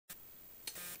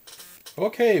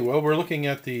Okay, well, we're looking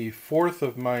at the fourth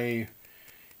of my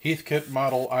Heathkit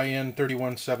model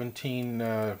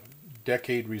IN3117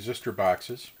 decade resistor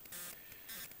boxes.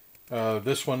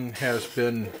 This one has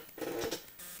been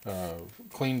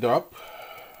cleaned up.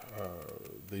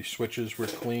 The switches were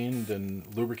cleaned and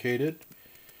lubricated.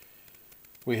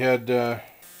 We had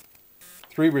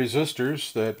three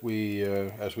resistors that we,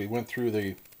 as we went through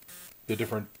the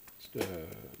different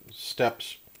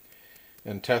steps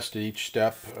and tested each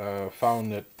step,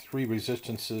 found that three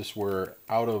resistances were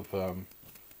out of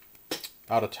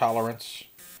tolerance.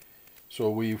 So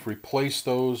we've replaced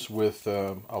those with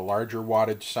a larger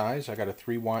wattage size. I got a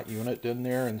 3-watt unit in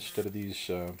there instead of these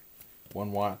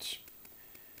 1 watts,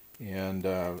 and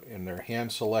they're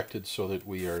hand selected so that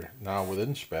we are now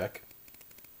within spec.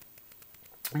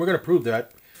 And we're going to prove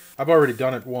that. I've already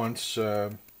done it once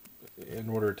in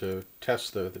order to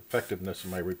test the effectiveness of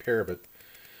my repair, but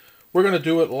we're going to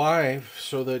do it live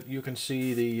so that you can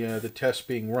see the test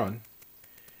being run,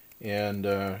 and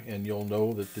you'll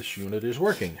know that this unit is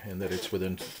working and that it's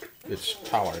within its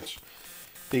tolerance.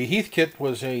 The Heathkit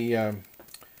was a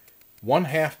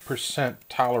 0.5%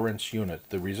 tolerance unit.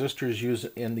 The resistors used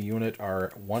in the unit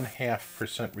are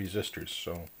 0.5% resistors,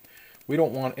 so we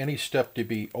don't want any step to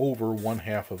be over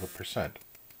 0.5%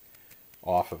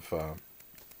 off of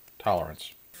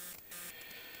tolerance.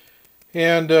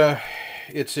 And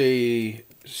it's a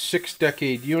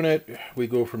 6-decade unit. We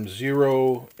go from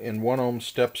 0 and 1 ohm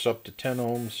steps up to 10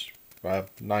 ohms, 9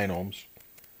 ohms,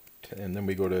 and then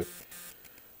we go to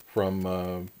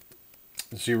from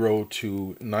 0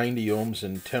 to 90 ohms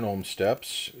in 10 ohm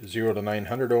steps, 0 to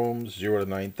 900 ohms, 0 to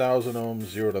 9,000 ohms,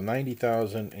 0 to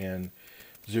 90,000, and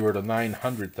 0 to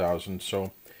 900,000.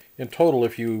 So in total,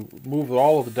 if you move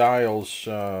all of the dials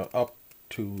up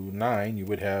to 9, you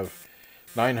would have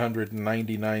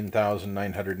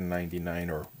 999,999,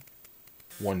 or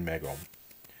 1 megohm.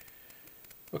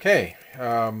 Okay,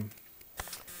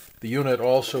 the unit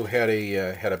also had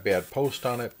a bad post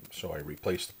on it, so I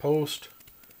replaced the post,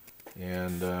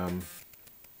 and the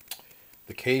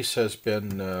case has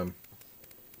been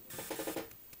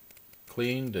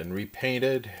cleaned and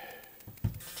repainted.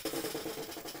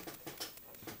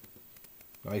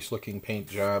 Nice looking paint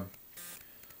job.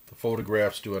 The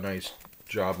photographs do a nice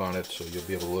job on it, so you'll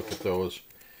be able to look at those.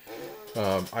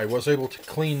 I was able to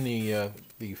clean the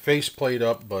faceplate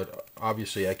up, but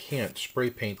obviously I can't spray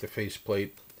paint the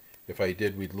faceplate. If I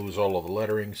did, we'd lose all of the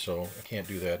lettering, so I can't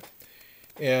do that.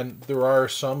 And there are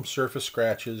some surface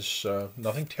scratches,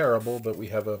 nothing terrible, but we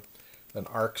have an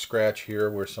arc scratch here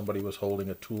where somebody was holding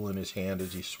a tool in his hand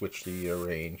as he switched the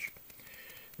range.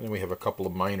 And then we have a couple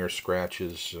of minor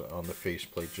scratches on the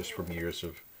faceplate just from years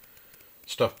of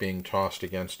stuff being tossed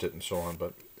against it and so on.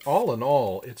 But all in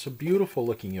all, it's a beautiful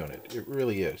looking unit. It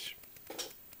really is.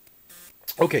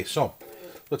 Okay, so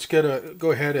let's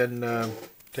go ahead and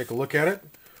take a look at it.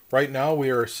 Right now we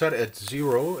are set at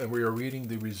 0, and we are reading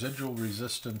the residual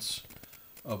resistance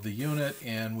of the unit,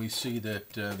 and we see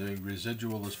that the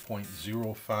residual is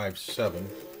 0.057.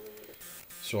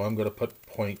 So I'm going to put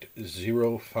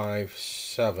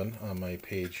 0.057 on my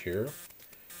page here.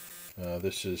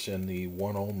 This is in the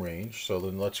 1 ohm range, so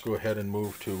then let's go ahead and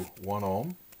move to 1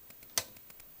 ohm.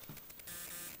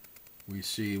 We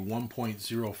see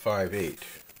 1.058,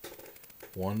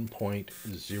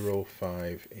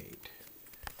 1.058,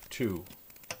 2,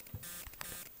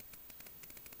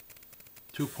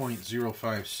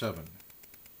 2.057,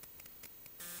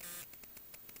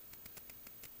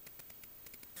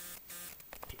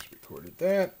 just recorded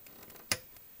that,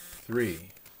 3,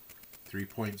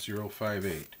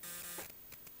 3.058,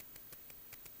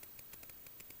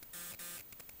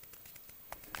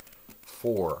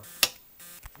 4,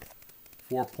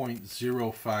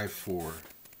 4.054,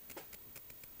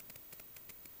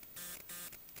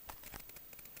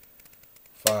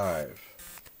 5,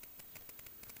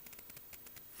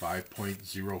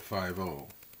 5.050,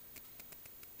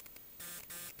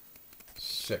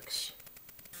 6,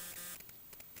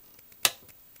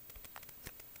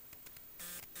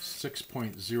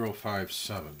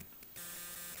 6.057,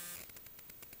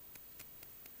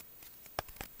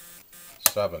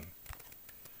 7,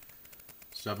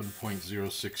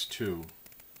 7.062,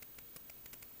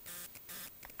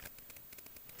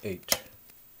 8,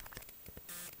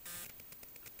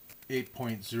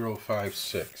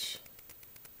 8.056,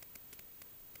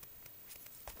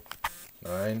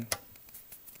 9,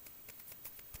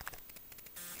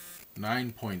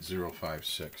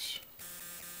 9.056.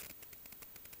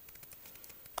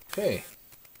 Okay,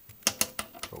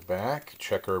 go back,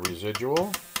 check our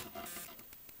residual.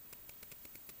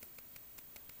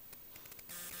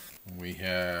 We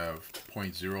have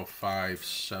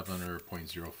 0.057 or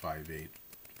 0.058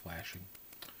 flashing.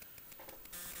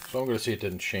 So I'm going to see it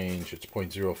didn't change. It's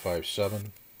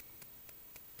 0.057.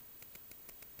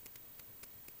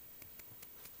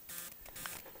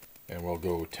 And we'll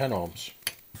go 10 ohms.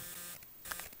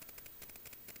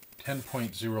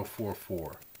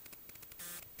 10.044.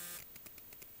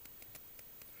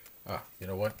 Ah, you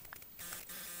know what?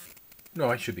 No,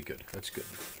 I should be good. That's good.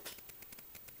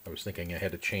 I was thinking I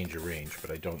had to change a range,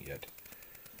 but I don't yet.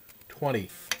 20.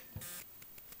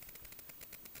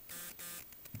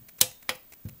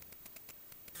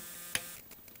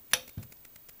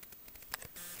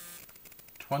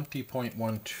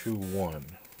 20.121.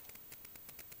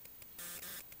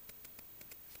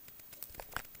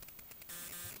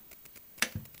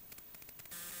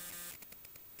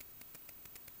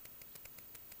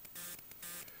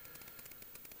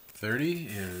 30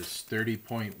 is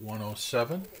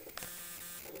 30.107.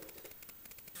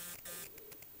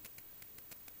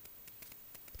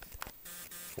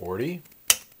 40.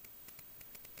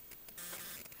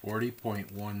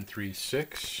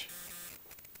 40.136.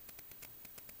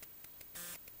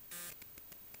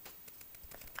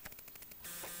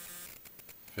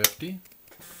 50.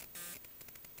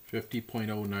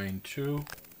 50.092.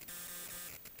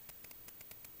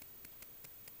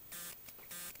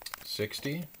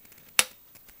 60.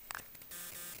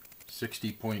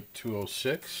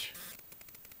 60.206.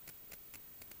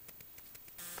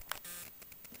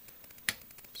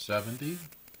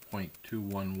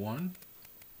 70.211.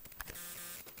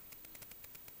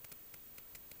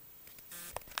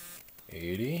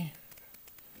 80.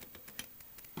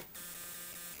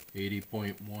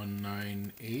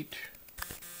 80.198.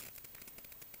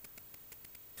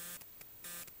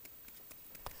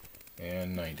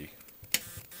 And 90.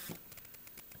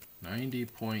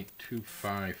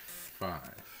 90.255.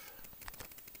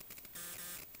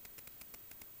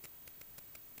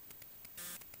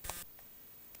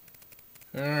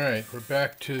 Alright, we're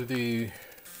back to the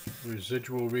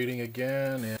residual reading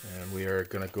again, and we are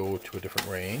going to go to a different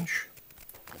range.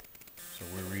 So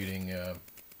we're reading,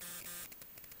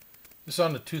 this is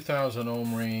on the 2000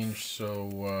 ohm range,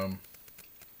 so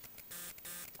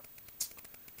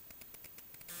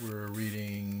we're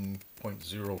reading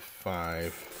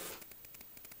 0.05.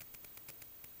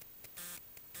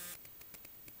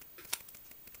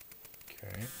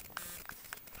 Okay.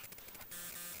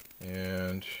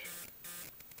 And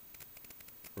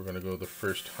we're going to go the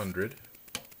first 100.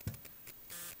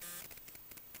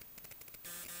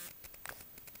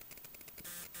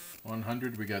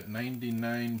 We got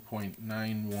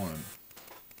 99.91.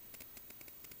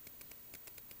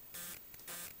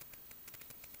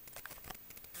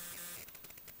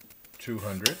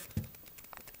 200.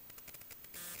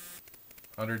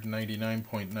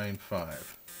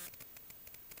 199.95.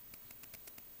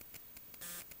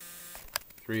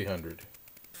 300.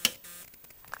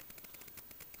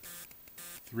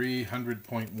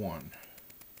 300.1.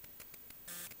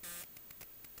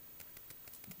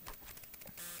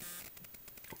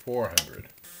 400.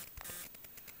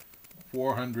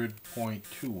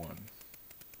 400.21.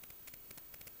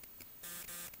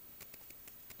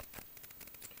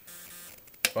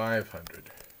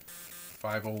 500.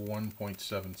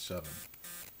 501.77.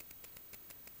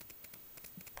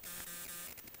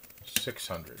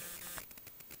 600.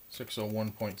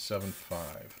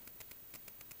 601.75.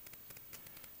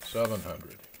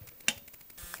 700.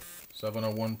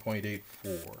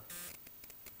 701.84.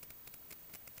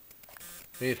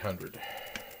 800.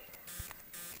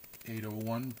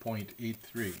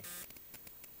 801.83.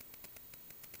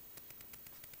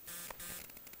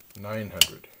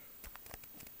 900.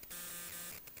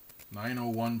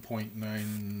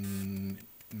 901.99.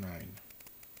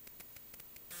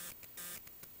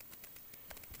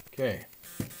 Okay,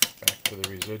 back to the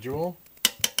residual.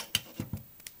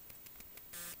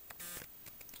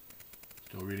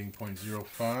 Still reading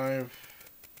 0.05.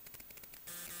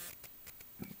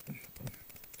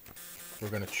 We're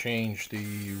going to change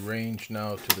the range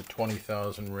now to the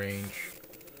 20,000 range.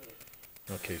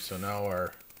 Okay, so now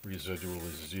our residual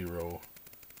is 0.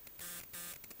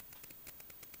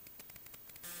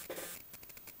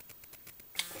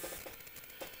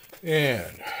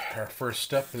 And our first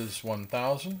step is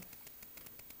 1,000.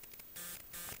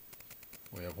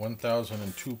 We have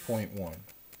 1,002.1.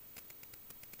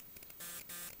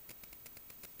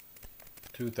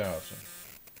 2,000.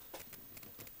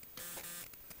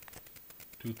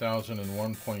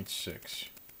 2,001.6.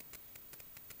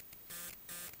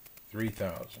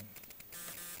 3,000.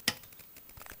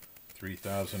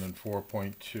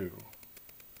 3,004.2.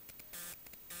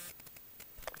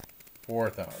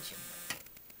 4,000.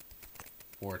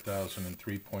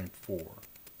 4003.4.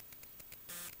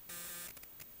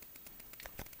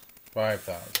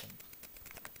 5000.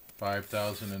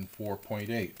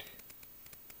 5004.8.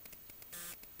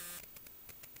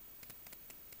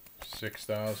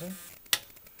 6000.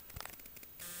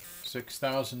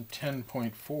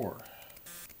 6010.4.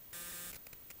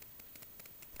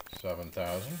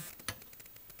 7000.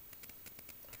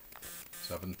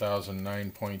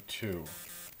 7009.2.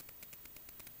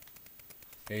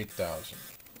 8000.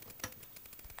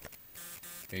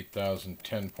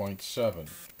 8010.7.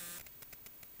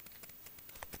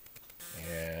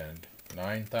 And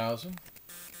 9000.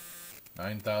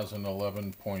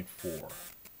 9011.4.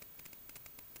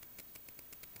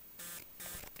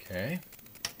 Okay.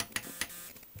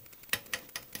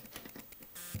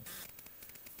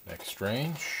 Next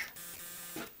range.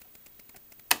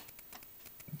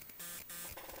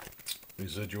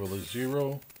 Residual is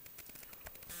 0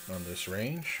 on this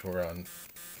range. We're on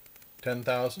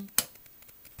 10,000.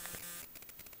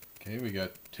 Okay, we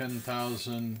got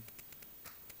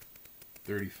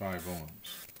 10,035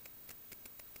 ohms.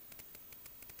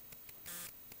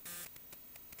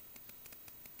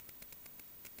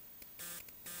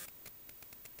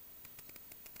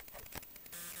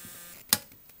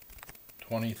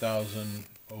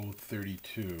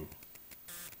 $20,032.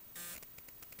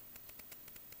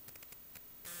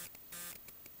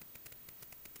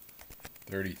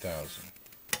 30,000.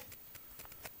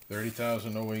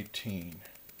 30,018.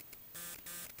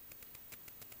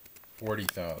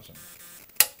 40,000.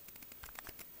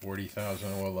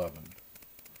 40,011.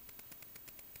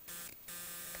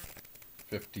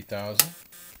 50,000.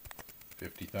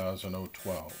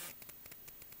 50,012.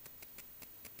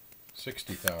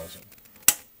 60,000.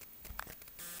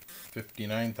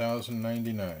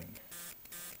 59,099.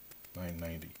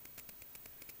 990.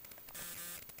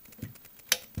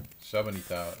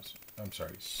 70,000. I'm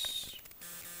sorry.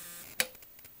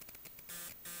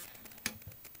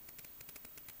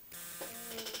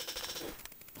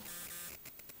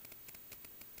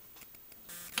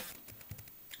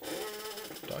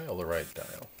 Dial the right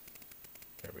dial.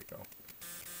 There we go.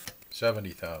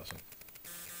 70,000.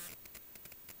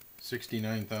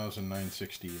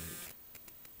 69,968.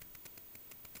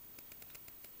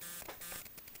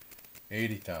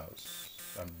 80,000.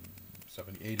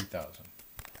 80,000.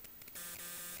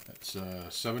 That's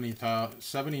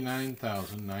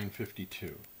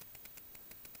 79,952.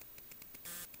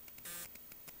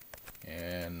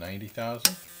 And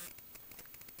 90,000.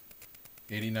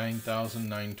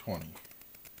 89,920.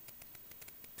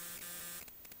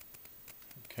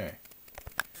 Okay.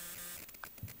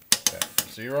 Back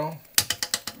to 0.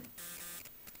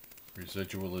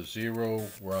 Residual is 0.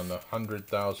 We're on the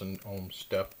 100,000 ohm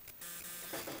step.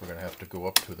 We're going to have to go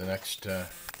up to the next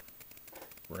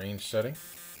range setting.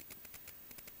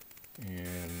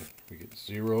 And we get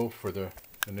 0 for the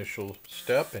initial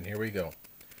step, and here we go.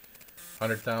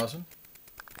 100,000.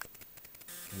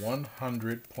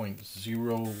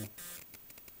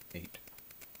 100.08.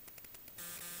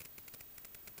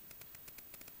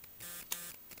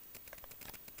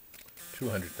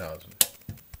 200,000.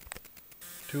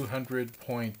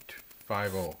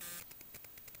 200.50.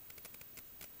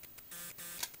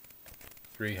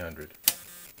 300.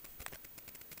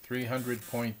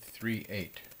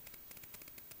 300.38.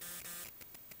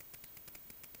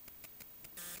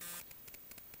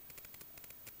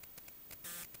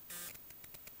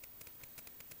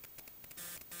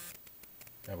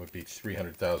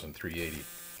 300,000, 380.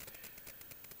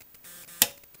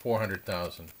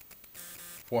 400,000.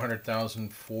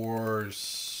 400,000,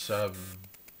 47.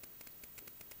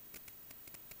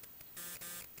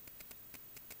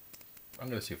 I'm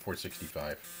going to say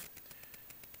 465.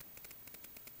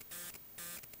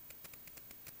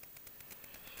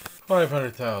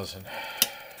 500,000.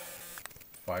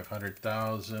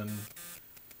 500,000.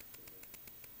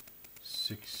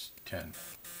 610.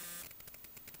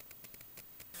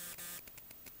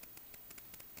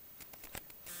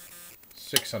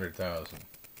 600,000.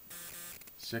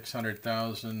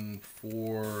 600,000,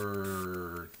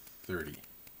 430.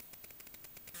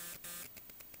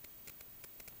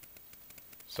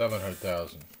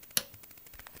 700,000.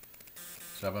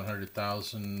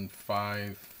 700,000,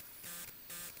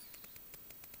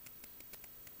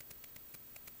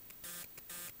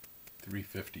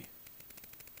 350.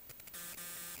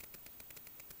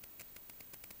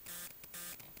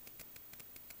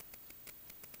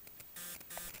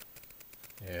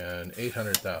 And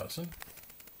 800,000.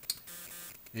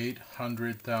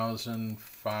 800,000,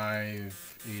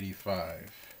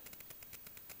 585.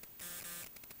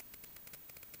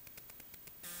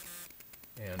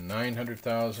 And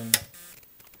 900,000.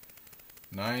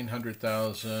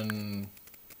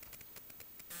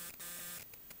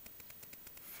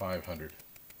 900,500.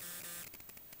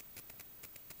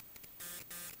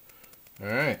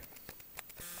 Alright,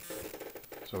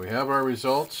 so we have our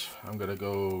results. I'm going to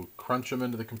go crunch them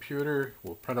into the computer,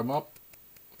 we'll print them up,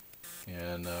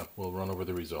 and we'll run over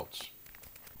the results.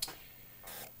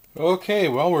 Okay,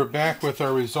 well, we're back with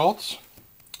our results.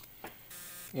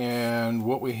 And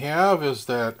what we have is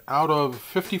that out of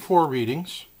 54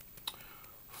 readings,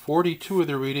 42 of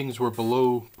the readings were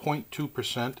below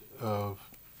 0.2% of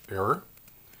error.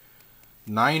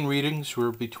 9 readings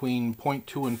were between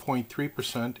 0.2 and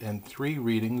 0.3%, and 3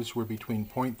 readings were between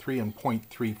 0.3 and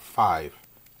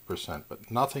 0.35%, but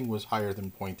nothing was higher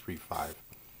than 0.35.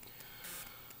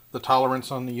 The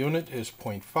tolerance on the unit is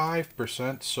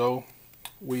 0.5%, so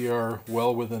we are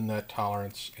well within that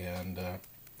tolerance and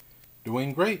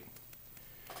doing great.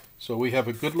 So we have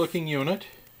a good looking unit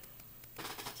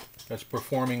that's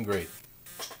performing great.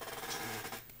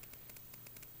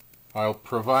 I'll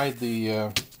provide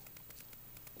the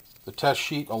test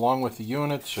sheet along with the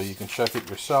unit so you can check it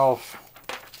yourself,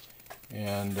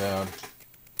 and I'll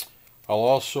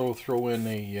also throw in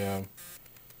a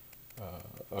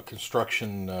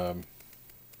construction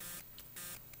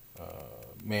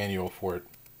manual for it.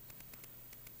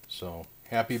 So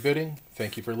happy bidding,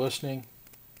 thank you for listening,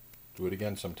 do it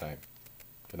again sometime.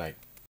 Good night.